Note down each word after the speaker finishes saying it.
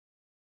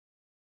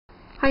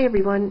Hi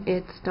everyone,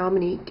 it's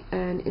Dominique,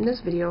 and in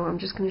this video I'm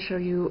just going to show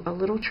you a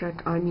little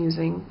trick I'm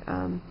using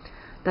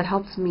that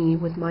helps me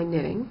with my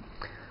knitting.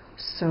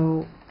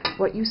 So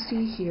what you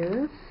see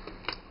here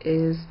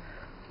is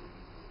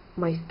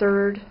my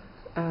third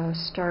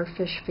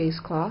starfish face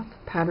cloth.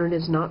 Pattern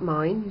is not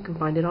mine. You can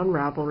find it on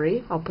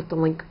Ravelry. I'll put the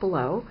link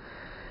below.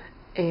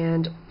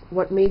 And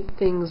what made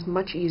things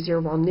much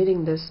easier while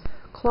knitting this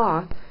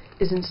cloth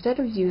is instead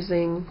of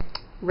using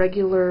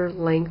regular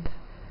length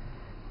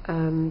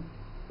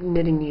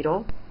knitting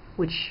needle,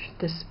 which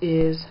this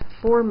is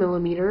 4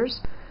 millimeters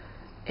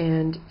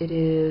and it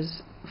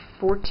is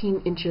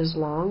 14 inches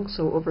long,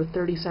 so over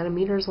 30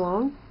 centimeters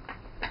long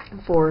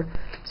for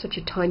such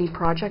a tiny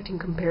project in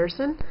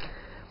comparison.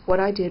 What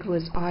I did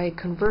was I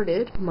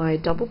converted my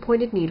double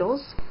pointed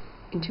needles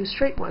into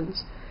straight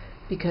ones,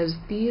 because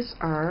these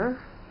are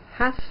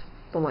half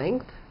the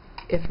length,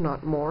 if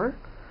not more,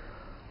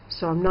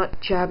 so I'm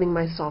not jabbing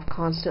myself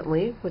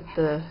constantly with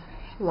the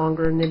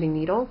longer knitting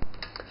needle.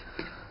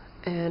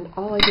 And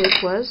all I did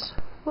was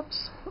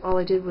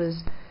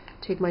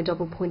take my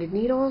double pointed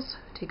needles,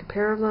 take a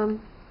pair of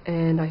them,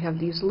 and I have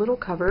these little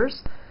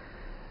covers,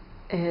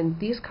 and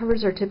these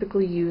covers are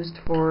typically used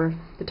for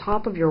the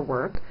top of your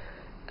work,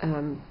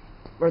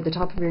 or the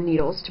top of your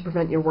needles, to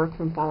prevent your work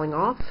from falling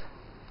off.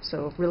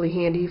 So really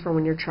handy for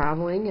when you're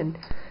traveling and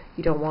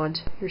you don't want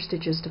your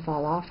stitches to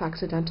fall off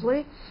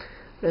accidentally.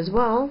 But as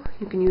well,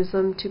 you can use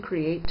them to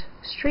create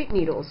straight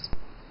needles.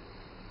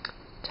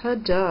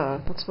 Ta-da!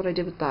 That's what I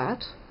did with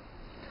that.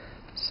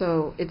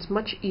 So it's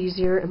much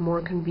easier and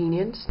more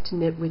convenient to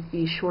knit with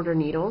these shorter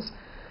needles.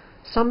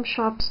 Some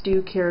shops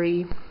do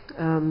carry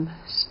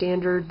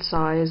standard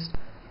sized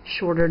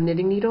shorter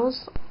knitting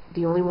needles.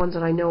 The only ones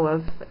that I know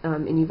of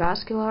in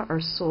Uvascula are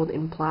sold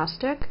in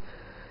plastic.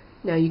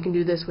 Now you can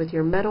do this with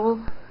your metal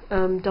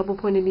double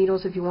pointed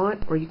needles if you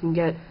want, or you can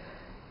get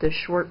the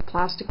short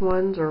plastic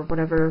ones or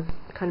whatever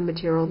kind of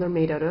material they're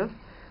made out of.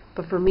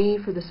 But for me,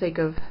 for the sake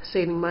of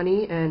saving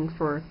money and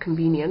for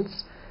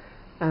convenience,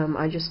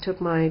 I just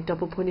took my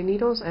double pointed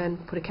needles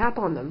and put a cap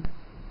on them.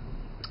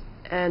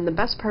 And the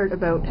best part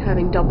about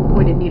having double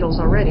pointed needles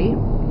already,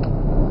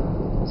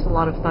 there's a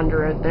lot of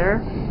thunder out there,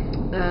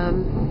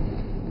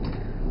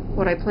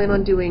 what I plan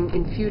on doing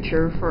in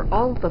future for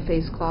all the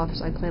face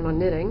cloths I plan on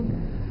knitting,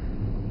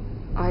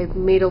 I've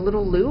made a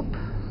little loop.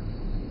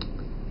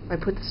 I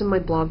put this in my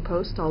blog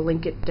post, I'll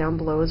link it down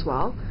below as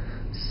well.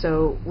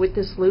 So with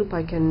this loop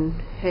I can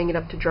hang it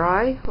up to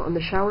dry on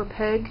the shower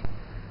peg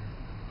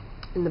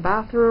in the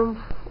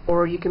bathroom,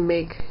 or you can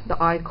make the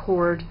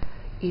I-cord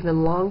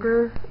even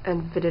longer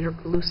and fit it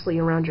loosely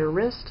around your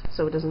wrist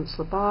so it doesn't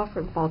slip off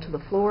and fall to the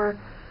floor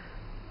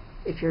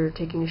if you're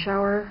taking a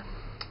shower.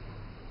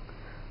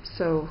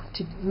 So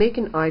to make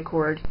an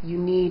I-cord you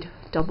need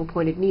double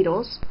pointed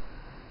needles,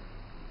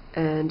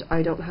 and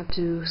I don't have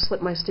to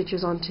slip my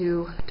stitches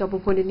onto double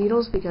pointed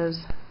needles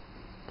because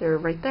they're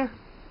right there.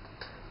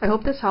 I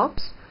hope this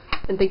helps,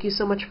 and thank you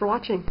so much for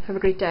watching. Have a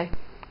great day.